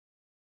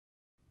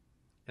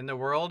In the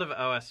world of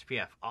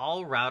OSPF,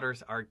 all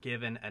routers are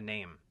given a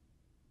name.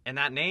 And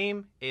that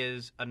name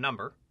is a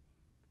number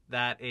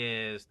that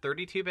is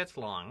 32 bits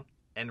long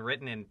and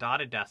written in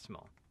dotted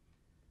decimal.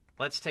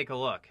 Let's take a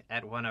look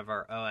at one of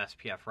our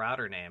OSPF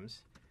router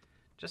names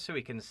just so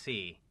we can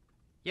see.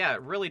 Yeah,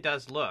 it really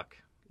does look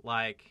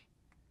like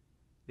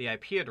the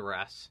IP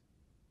address.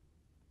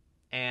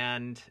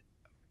 And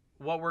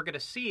what we're going to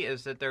see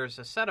is that there's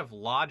a set of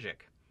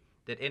logic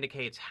that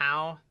indicates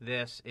how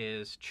this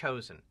is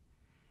chosen.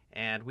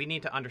 And we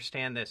need to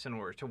understand this in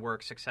order to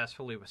work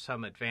successfully with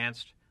some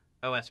advanced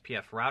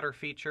OSPF router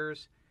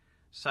features,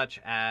 such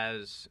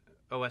as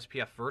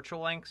OSPF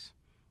virtual links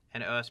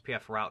and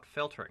OSPF route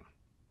filtering.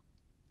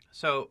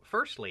 So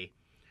firstly,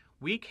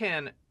 we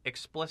can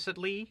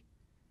explicitly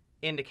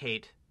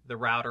indicate the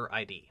router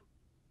ID.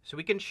 So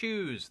we can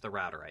choose the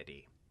router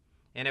ID.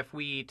 And if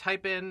we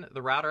type in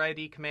the router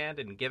ID command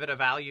and give it a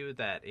value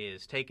that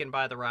is taken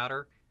by the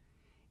router,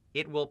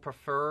 it will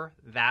prefer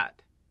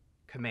that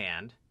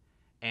command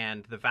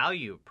and the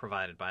value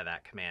provided by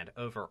that command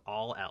over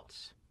all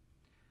else.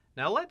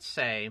 Now let's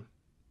say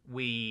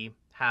we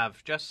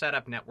have just set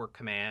up network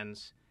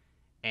commands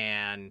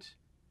and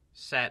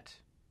set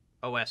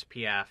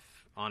OSPF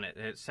on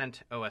it,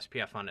 sent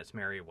OSPF on its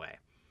merry way.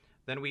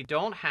 Then we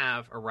don't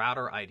have a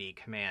router ID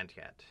command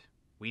yet.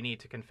 We need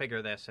to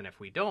configure this, and if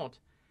we don't,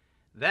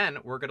 then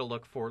we're going to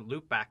look for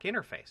loopback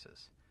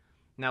interfaces.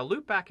 Now,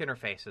 loopback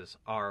interfaces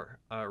are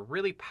a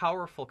really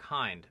powerful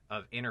kind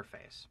of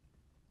interface.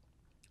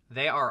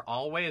 They are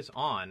always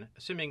on,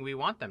 assuming we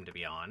want them to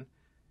be on.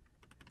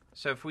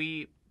 So if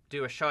we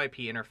do a show IP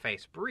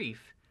interface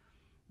brief,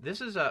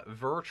 this is a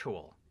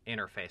virtual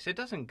interface. It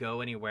doesn't go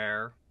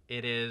anywhere.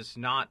 It is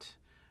not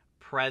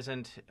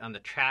present on the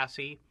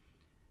chassis.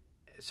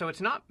 So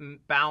it's not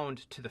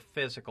bound to the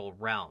physical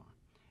realm.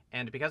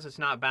 And because it's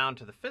not bound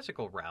to the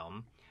physical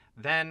realm,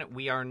 then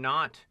we are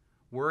not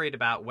worried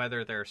about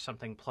whether there's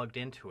something plugged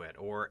into it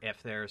or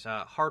if there's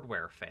a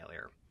hardware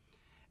failure.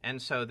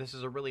 And so this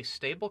is a really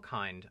stable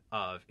kind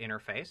of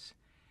interface.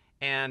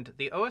 And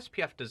the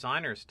OSPF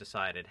designers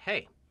decided,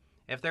 hey,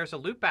 if there's a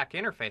loopback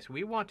interface,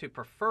 we want to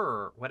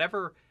prefer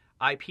whatever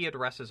IP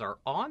addresses are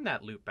on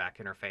that loopback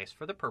interface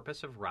for the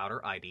purpose of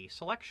router ID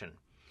selection.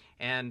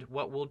 And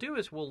what we'll do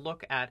is we'll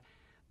look at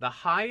the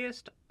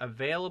highest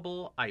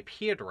available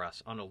IP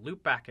address on a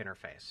loopback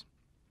interface.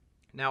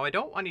 Now, I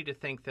don't want you to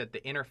think that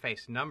the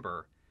interface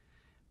number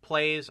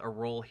plays a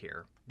role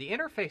here. The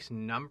interface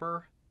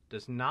number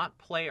does not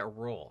play a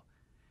role.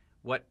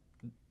 What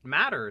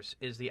matters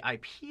is the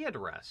IP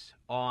address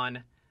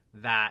on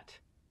that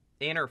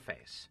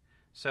interface.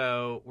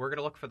 So we're going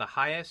to look for the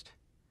highest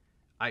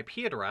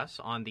IP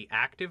address on the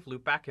active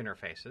loopback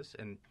interfaces,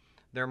 and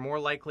they're more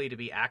likely to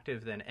be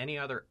active than any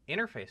other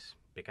interface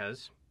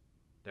because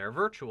they're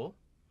virtual,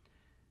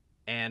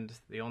 and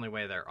the only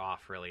way they're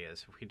off really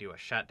is if we do a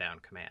shutdown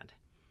command.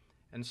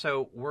 And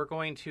so we're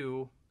going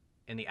to,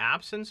 in the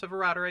absence of a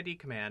router ID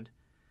command,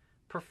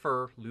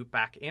 prefer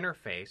loopback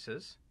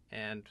interfaces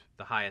and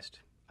the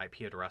highest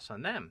IP address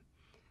on them.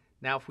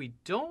 Now, if we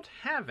don't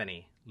have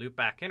any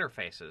loopback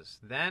interfaces,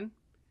 then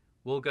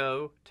we'll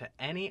go to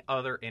any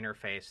other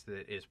interface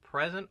that is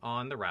present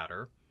on the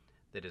router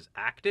that is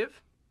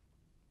active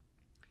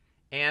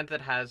and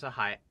that has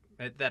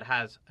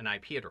an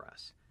IP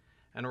address.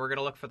 And we're going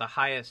to look for the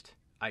highest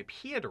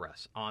IP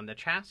address on the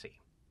chassis.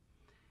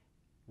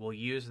 We'll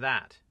use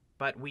that.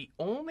 But we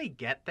only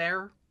get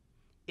there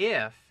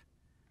if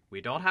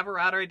we don't have a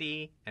router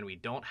ID and we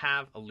don't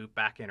have a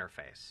loopback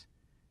interface.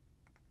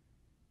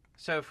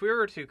 So if we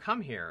were to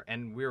come here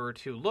and we were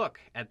to look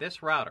at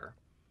this router,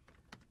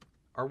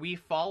 are we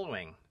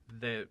following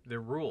the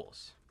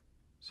rules?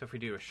 So if we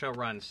do a show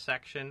run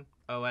section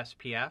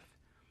OSPF,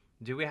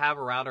 do we have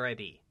a router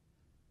ID?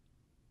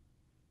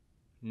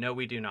 No,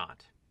 we do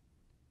not.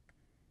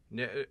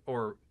 No,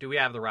 or do we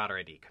have the router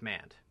ID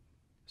command?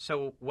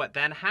 So what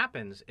then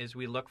happens is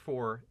we look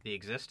for the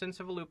existence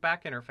of a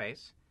loopback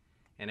interface,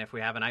 and if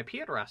we have an IP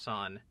address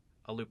on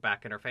a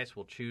loopback interface,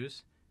 we'll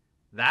choose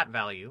that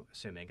value,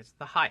 assuming it's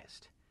the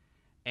highest.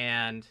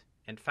 And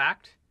in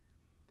fact,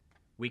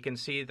 we can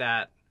see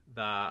that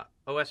the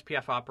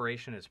OSPF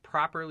operation is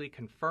properly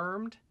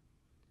confirmed.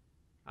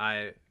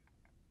 I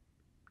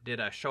did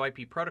a show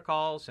IP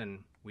protocols, and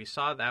we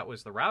saw that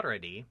was the router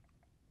ID.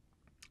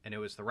 And it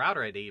was the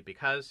router ID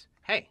because,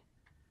 hey,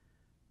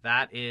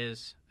 that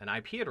is an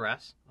IP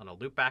address on a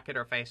loopback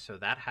interface, so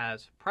that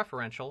has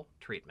preferential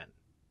treatment.